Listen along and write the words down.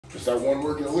Just that one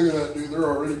workout. Look at that, dude. They're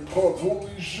already pumped.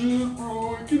 Holy shit,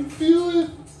 bro. I can feel it.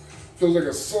 Feels like a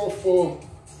softball.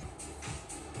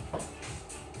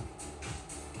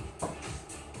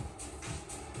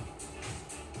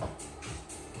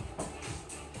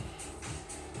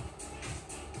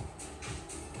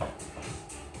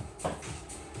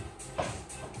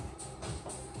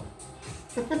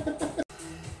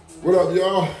 What up,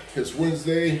 y'all? It's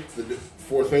Wednesday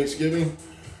before Thanksgiving.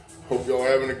 Hope y'all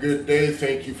having a good day.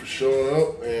 Thank you for showing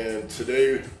up. And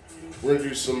today we're gonna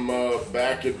do some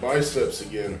back and biceps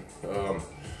again.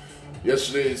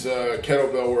 Yesterday's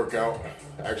kettlebell workout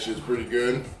actually is pretty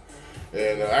good.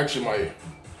 And actually my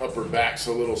upper back's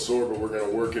a little sore, but we're gonna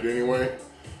work it anyway.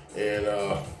 And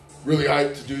really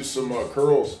hyped to do some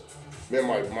curls. Man,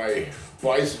 my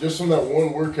biceps, just from that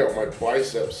one workout, my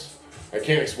biceps, I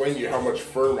can't explain to you how much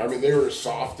firm. I mean, they were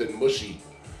soft and mushy.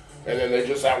 And then they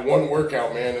just, that one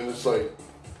workout, man, and it's like,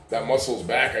 that muscle's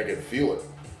back, I can feel it.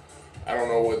 I don't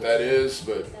know what that is,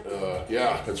 but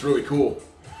yeah, it's really cool.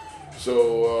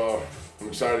 So I'm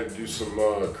excited to do some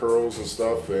curls and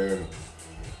stuff, and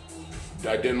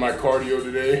I did my cardio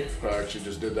today. I actually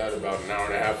just did that about an hour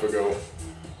and a half ago.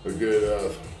 A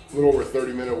good, little over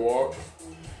 30-minute walk.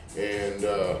 And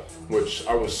which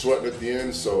I was sweating at the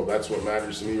end, so that's what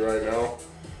matters to me right now.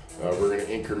 We're gonna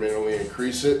incrementally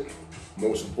increase it.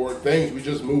 Most important things, we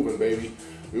just moving, baby.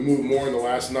 We moved more in the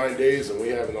last 9 days than we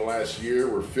have in the last year.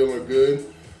 We're feeling good.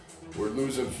 We're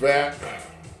losing fat,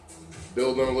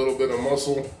 building a little bit of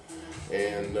muscle,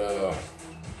 and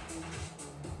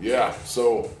yeah.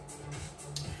 So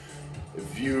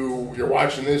if you're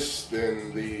watching this,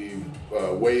 then the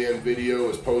weigh-in video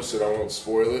is posted. I won't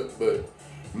spoil it, but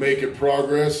making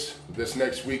progress. This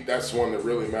next week, that's the one that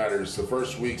really matters. The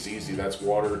first week's easy. That's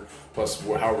water plus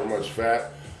however much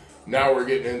fat. Now we're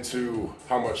getting into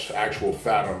how much actual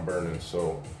fat I'm burning.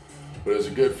 So, but it's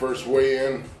a good first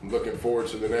weigh-in. I'm looking forward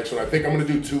to the next one. I think I'm going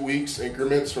to do 2 weeks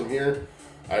increments from here.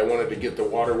 I wanted to get the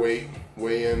water weight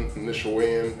weigh-in, initial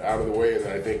weigh-in out of the way, and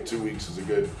then I think 2 weeks is a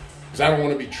good, because I don't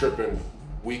want to be tripping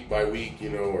week by week, you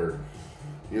know, or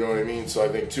you know what I mean? So I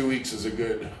think 2 weeks is a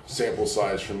good sample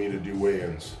size for me to do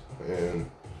weigh-ins. And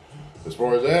as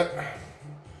far as that,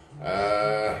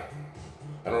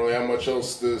 I don't really have much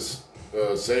else to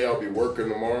say. I'll be working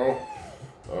tomorrow.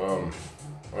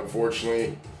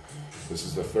 Unfortunately, this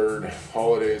is the third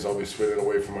holidays I'll be spending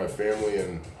away from my family,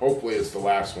 and hopefully it's the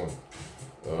last one.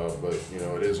 But you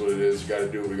know, it is what it is. You gotta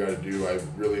do what we gotta do. I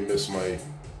really miss my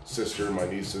sister and my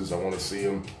nieces. I want to see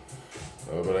them.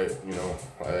 But it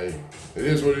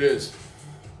is what it is.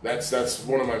 That's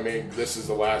one of my main, this is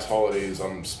the last holidays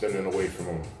I'm spending away from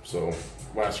them. So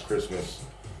last Christmas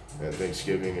and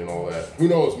Thanksgiving and all that. Who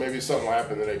knows, maybe something will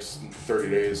happen the next 30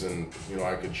 days and, you know,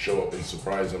 I could show up and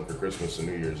surprise them for Christmas and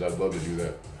New Year's. I'd love to do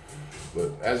that.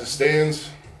 But as it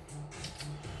stands,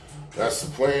 that's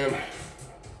the plan.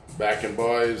 Back in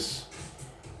buys,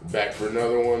 back for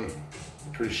another one.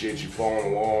 Appreciate you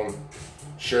following along.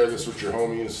 Share this with your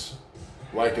homies.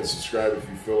 Like and subscribe if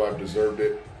you feel I've deserved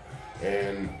it.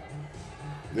 And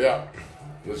yeah,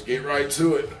 let's get right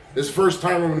to it. This is the first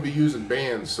time I'm going to be using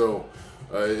bands, so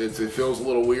it feels a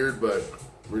little weird, but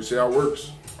we're going to see how it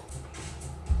works.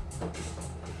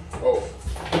 Oh,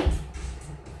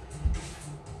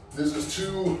 this is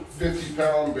two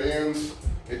 50-pound bands.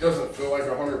 It doesn't feel like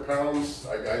 100 pounds.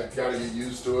 I got to get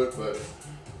used to it, but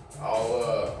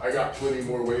I got plenty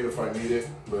more weight if I need it,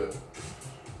 but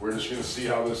we're just gonna see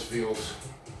how this feels.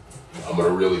 I'm gonna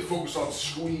really focus on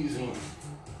squeezing,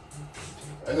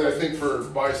 and then I think for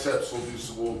biceps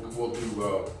we'll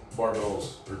do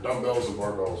barbells or dumbbells and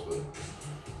barbells. But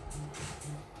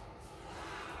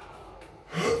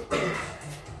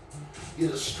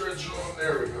get a stretch on.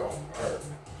 There we go. All right,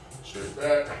 straight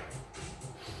back.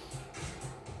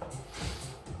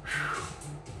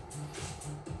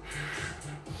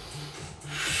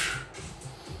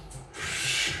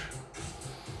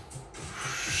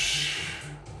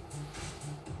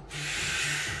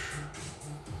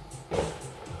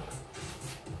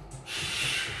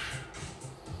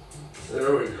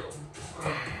 There we go.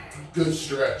 Good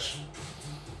stretch.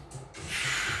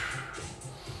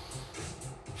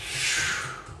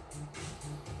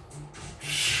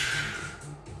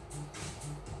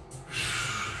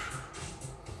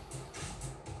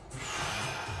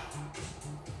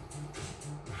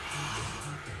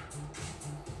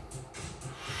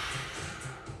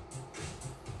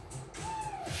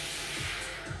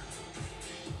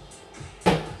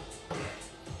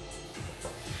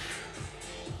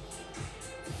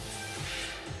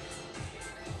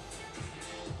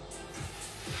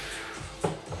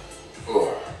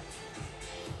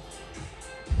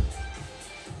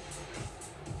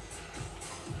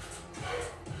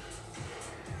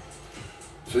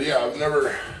 So yeah, I've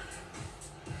never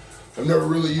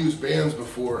really used bands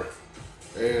before,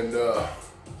 and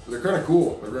they're kind of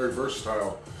cool. They're very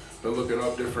versatile. Been looking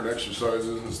up different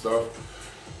exercises and stuff.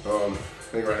 I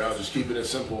think right now just keeping it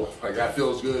simple. Like, that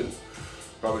feels good.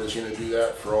 Probably just gonna do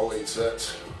that for all 8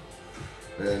 sets,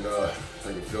 and I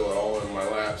can feel it all in my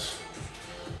lats.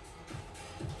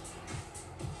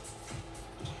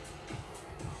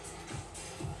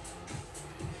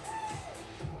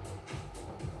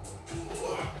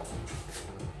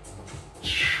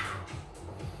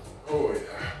 Oh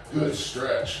yeah, good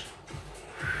stretch.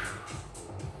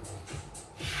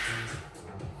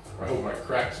 I hope my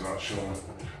crack's not showing.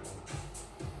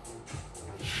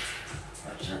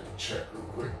 Actually, I have to check real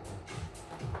quick.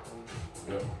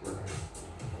 Yep, we're good.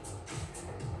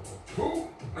 Oh,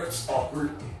 that's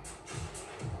awkward.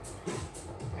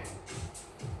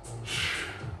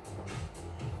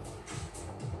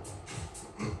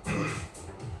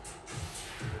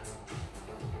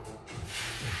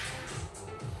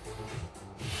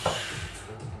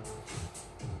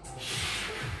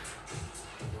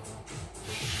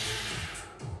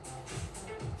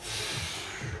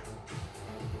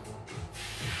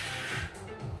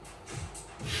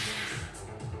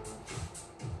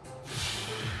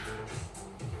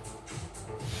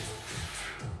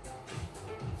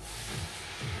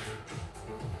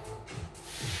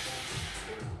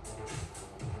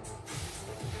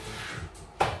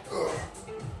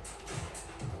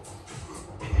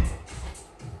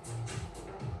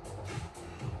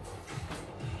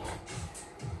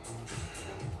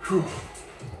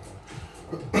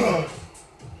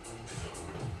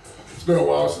 It's been a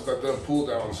while since I've done pull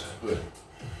downs, but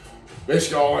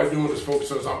basically all I'm doing is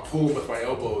focus on pulling with my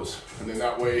elbows, and then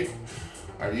that way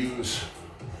I use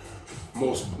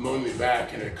mainly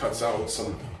back, and it cuts out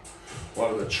a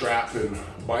lot of the trap and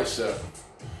bicep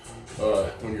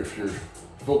when you're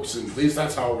focusing. At least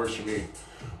that's how it works for me.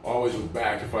 Always with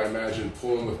back. If I imagine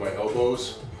pulling with my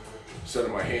elbows instead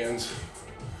of my hands,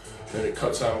 then it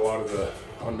cuts out a lot of the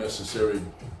unnecessary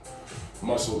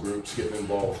muscle groups getting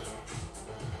involved.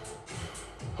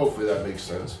 Hopefully that makes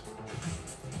sense.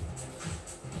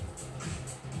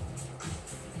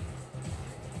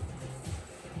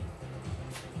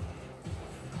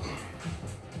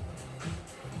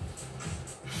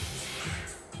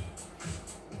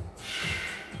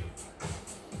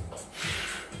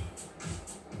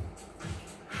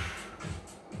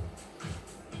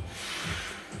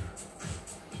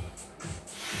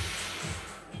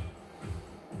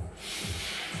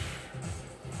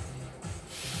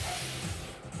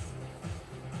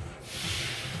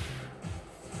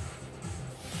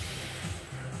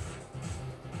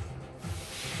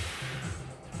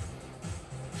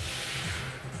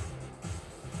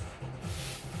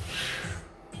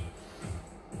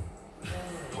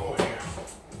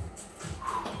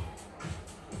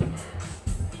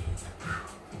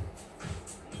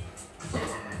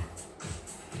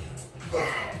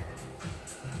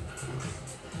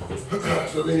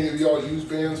 So have any of y'all used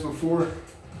bands before?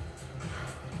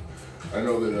 I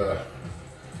know that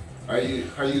I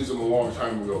used them a long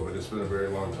time ago, but it's been a very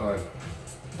long time.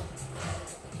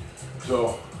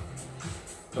 So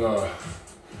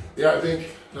yeah, I think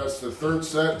that's the 3rd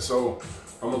set. So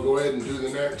I'm gonna go ahead and do the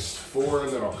next 4, and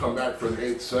then I'll come back for the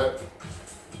 8th set,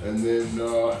 and then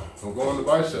I'll go on to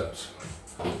biceps.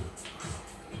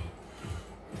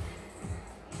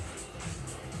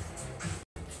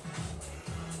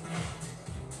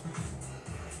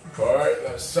 All right,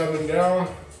 that's 7 down,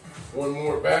 1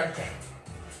 more back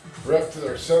rep to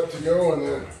their set to go, and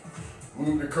then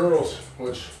move to curls,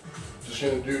 which just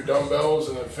gonna do dumbbells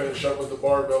and then finish up with the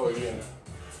barbell again.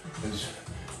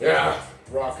 Yeah,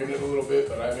 rocking it a little bit,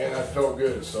 but I mean, that felt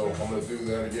good, so I'm gonna do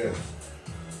that again.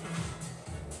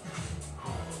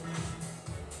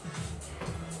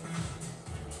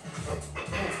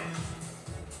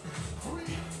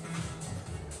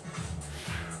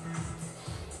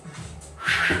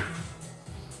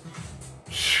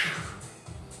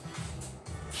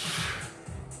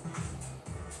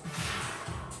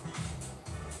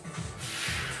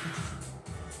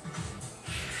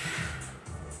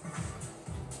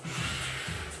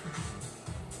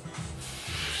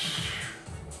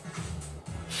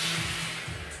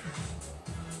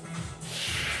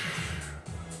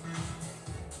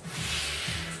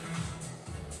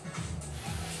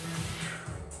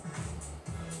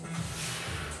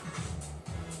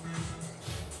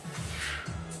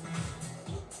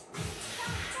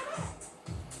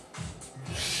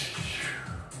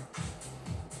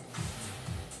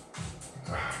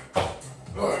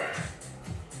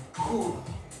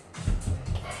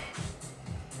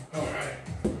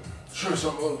 do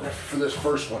something a little different for this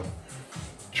first one.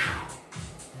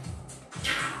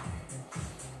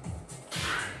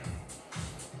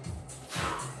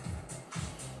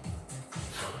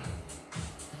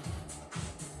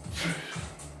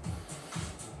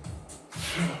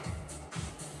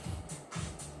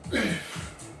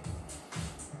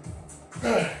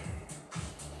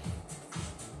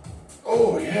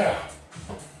 Oh yeah.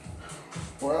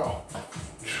 Wow.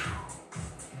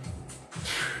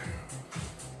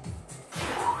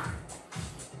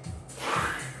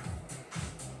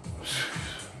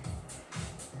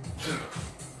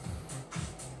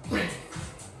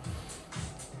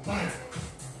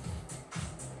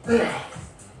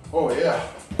 Oh yeah.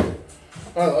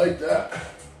 I like that.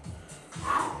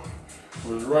 It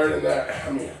was right in that.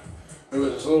 I mean, it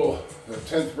was a little, the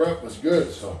 10th rep was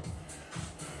good, so.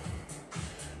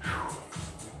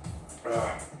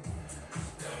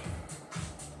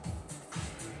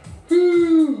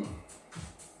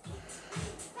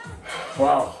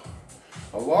 Wow,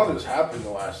 a lot has happened the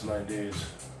last 9 days.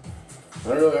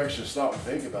 I really actually stop and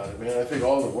think about it, man. I think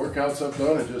all the workouts I've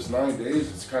done in just 9 days,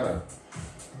 it's kind of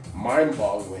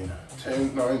mind-boggling.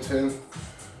 10, 9, 10.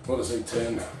 What did I say,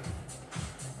 10?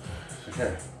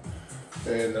 Okay.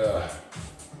 And,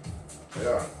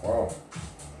 yeah, wow.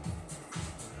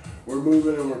 We're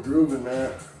moving and we're grooving,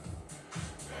 man.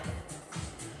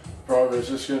 Probably it's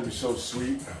just going to be so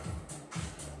sweet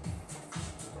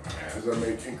as I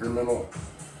make incremental.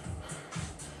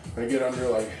 When I get under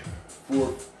like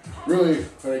really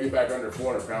when I get back under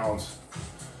 400 pounds.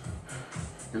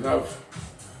 Because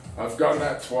I've done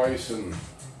that twice, and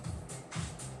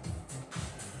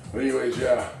but anyways,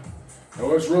 yeah. And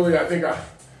what's really,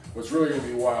 what's really gonna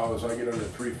be wild is I get under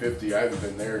 350. I haven't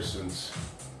been there since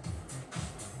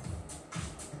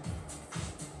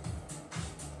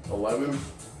 11,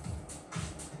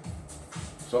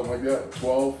 something like that.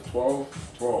 12.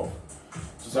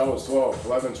 Since I was 12,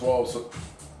 11, 12. So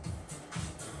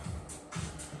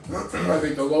I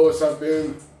think the lowest I've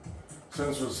been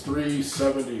since was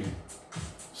 370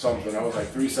 something. I was like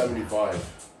 375.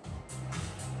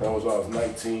 That was when I was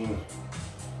 19.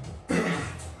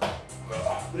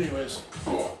 But anyways.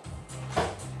 Oh,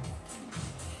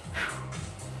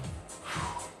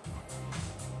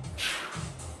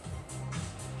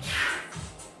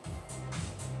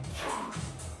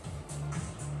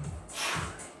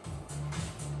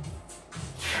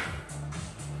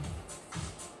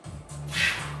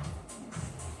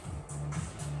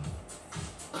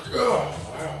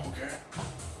 wow, okay.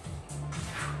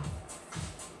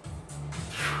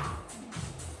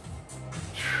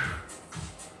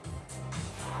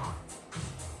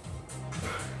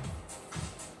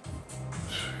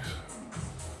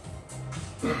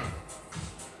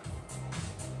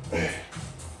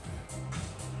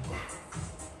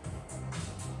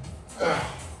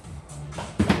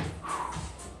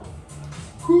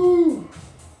 Whew.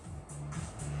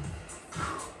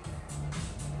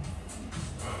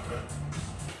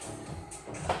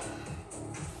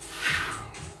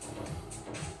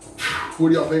 What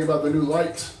do y'all think about the new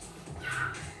lights?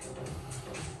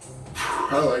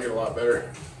 I like it a lot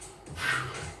better.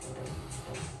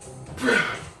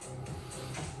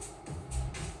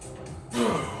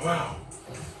 Oh, wow.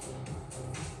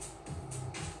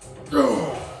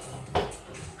 Oh.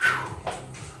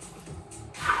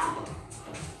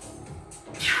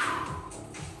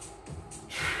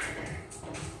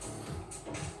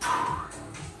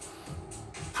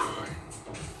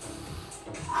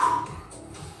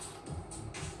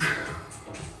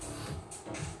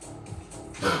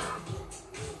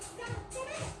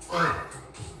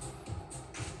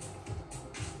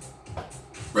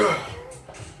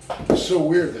 It's so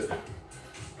weird that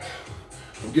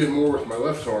I'm getting more with my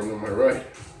left arm than my right.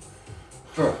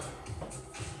 Huh.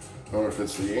 I don't know if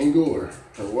it's the angle or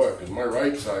what, because my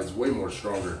right side's way more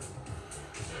stronger.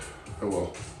 Oh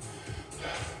well.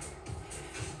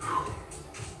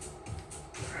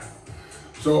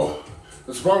 So,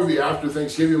 this will probably be after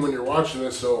Thanksgiving when you're watching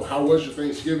this, so how was your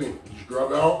Thanksgiving? Did you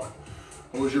grub out?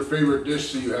 What was your favorite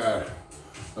dish that you had?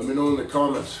 Let me know in the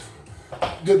comments.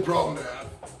 Good problem to have.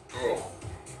 Oh.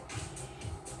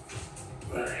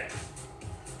 All right.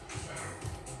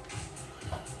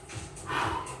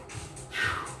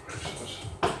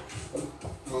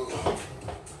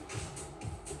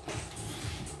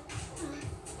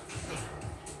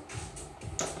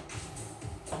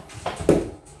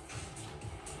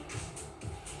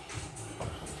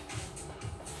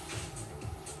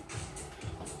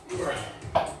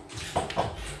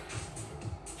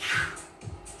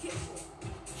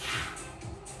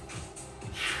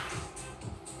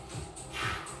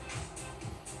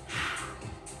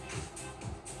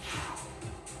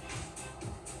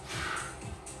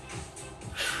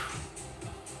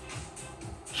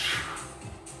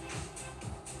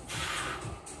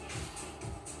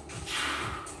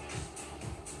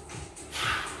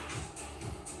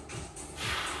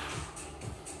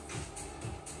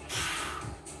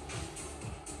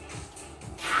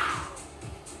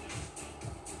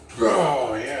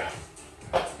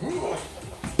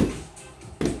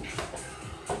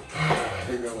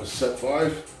 think that was set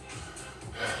 5.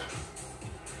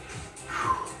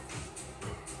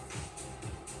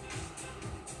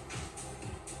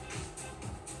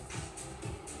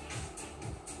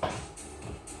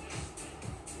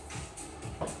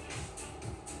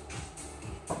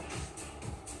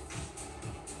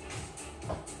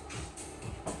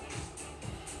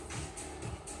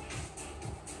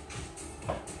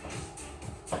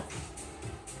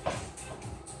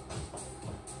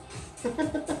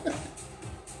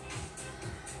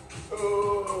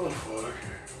 Oh, fuck.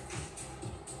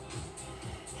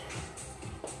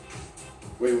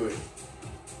 Wait.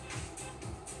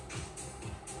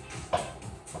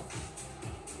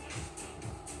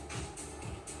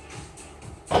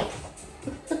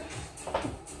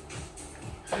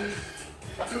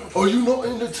 Oh, you not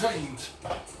entertained?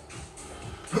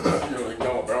 You're like,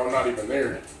 no, bro, I'm not even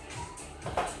there.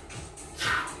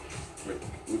 Wait,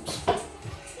 oops.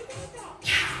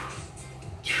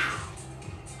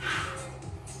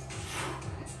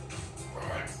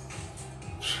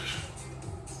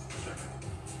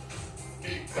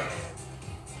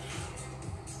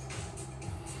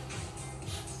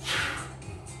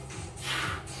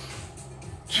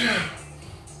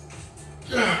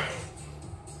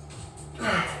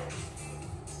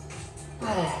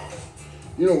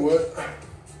 You know what?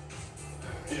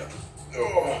 Yeah.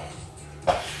 Oh.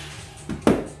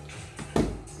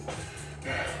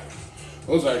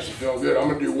 Those actually feel good. I'm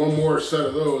gonna do one more set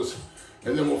of those,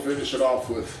 and then we'll finish it off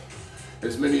with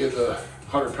as many of the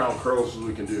 100-pound curls as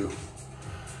we can do.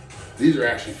 These are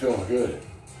actually feeling good.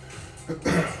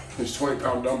 These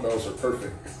 20-pound dumbbells are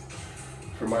perfect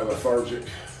for my lethargic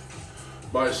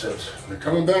biceps. They're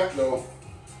coming back though.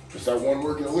 Just that one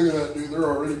workout. Look at that, dude. They're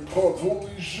already pumped.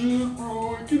 Holy shit,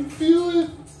 bro. I can feel it.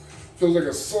 Feels like a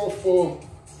softball.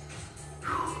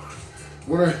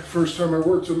 When first time I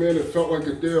worked with, man, it felt like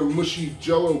a damn mushy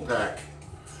jello pack.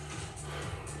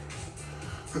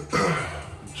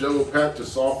 Jello pack to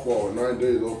softball in 9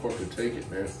 days. I'll fucking take it,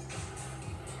 man.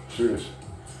 Serious.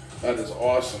 That is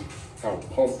awesome. How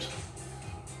pumped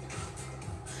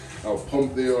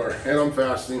they are. And I'm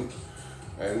fasting.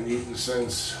 I haven't eaten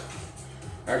since,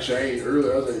 actually I ate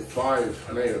earlier. I was at 5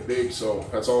 and I ate a big, so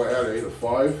that's all I had. I ate a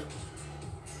 5.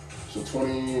 So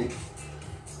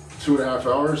 22.5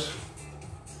 hours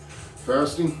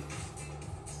fasting.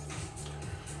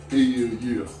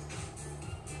 Yeah.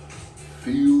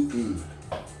 Feel good.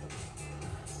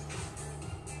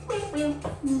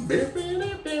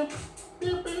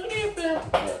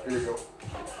 Alright, here we go.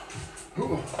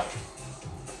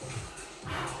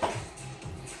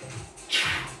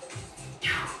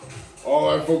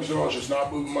 All I'm focusing on is just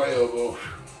not moving my elbow.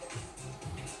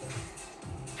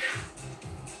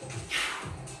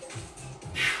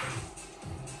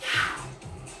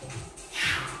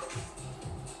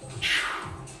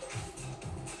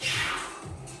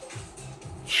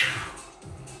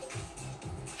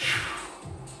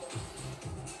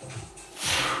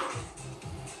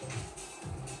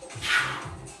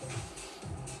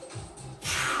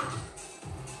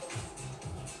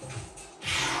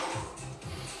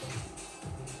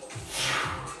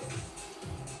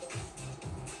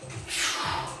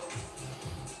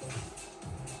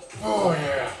 Oh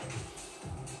yeah.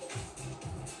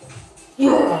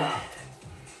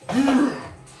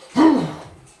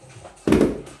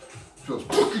 Feels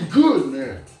fucking good,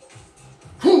 man.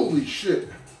 Holy shit.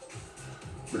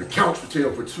 Been a couch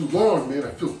potato for too long, man. I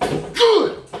feel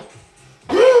good.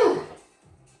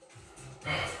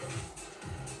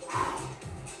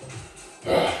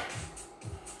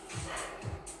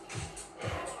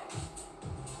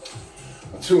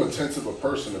 I'm too intensive a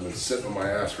person. I've been sitting on my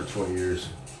ass for 20 years.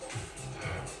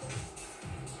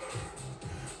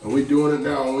 And we doing it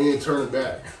now, and we ain't turning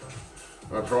back.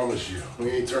 I promise you, we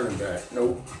ain't turning back.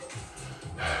 Nope.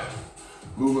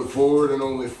 Moving forward and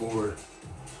only forward.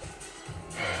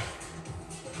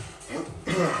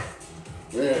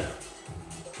 Man,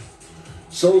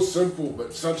 so simple,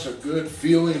 but such a good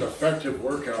feeling, effective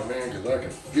workout, man, because I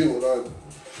can feel it.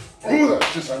 I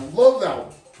love how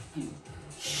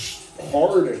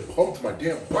hard and pumped my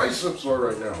damn biceps are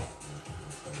right now.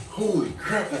 Holy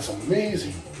crap, that's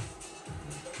amazing.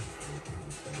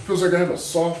 Feels like I have a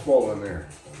softball in there.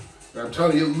 And I'm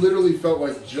telling you, it literally felt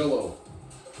like jello.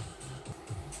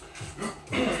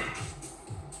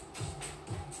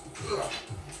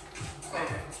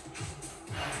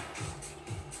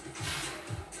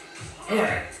 All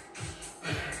right.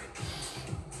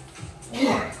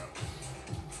 1,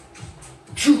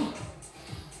 2,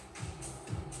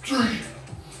 3,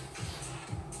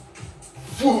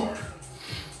 4,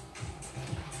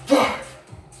 5,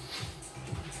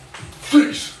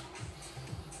 6,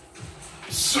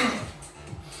 7,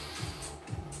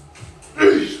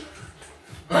 8.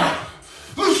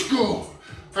 Let's go.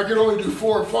 I could only do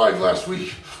 4 or 5 last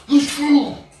week. Let's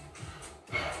go.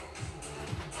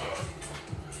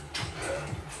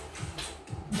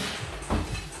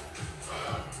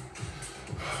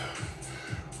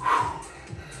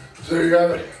 So there you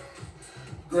have it.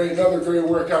 Another great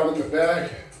workout in the bag.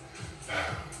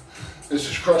 This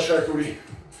is Crush Equity.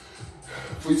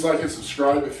 Please like and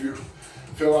subscribe if you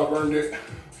feel I've earned it.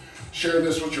 Share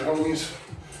this with your homies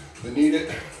that need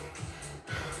it.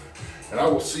 And I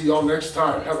will see y'all next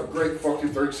time. Have a great fucking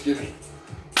Thanksgiving.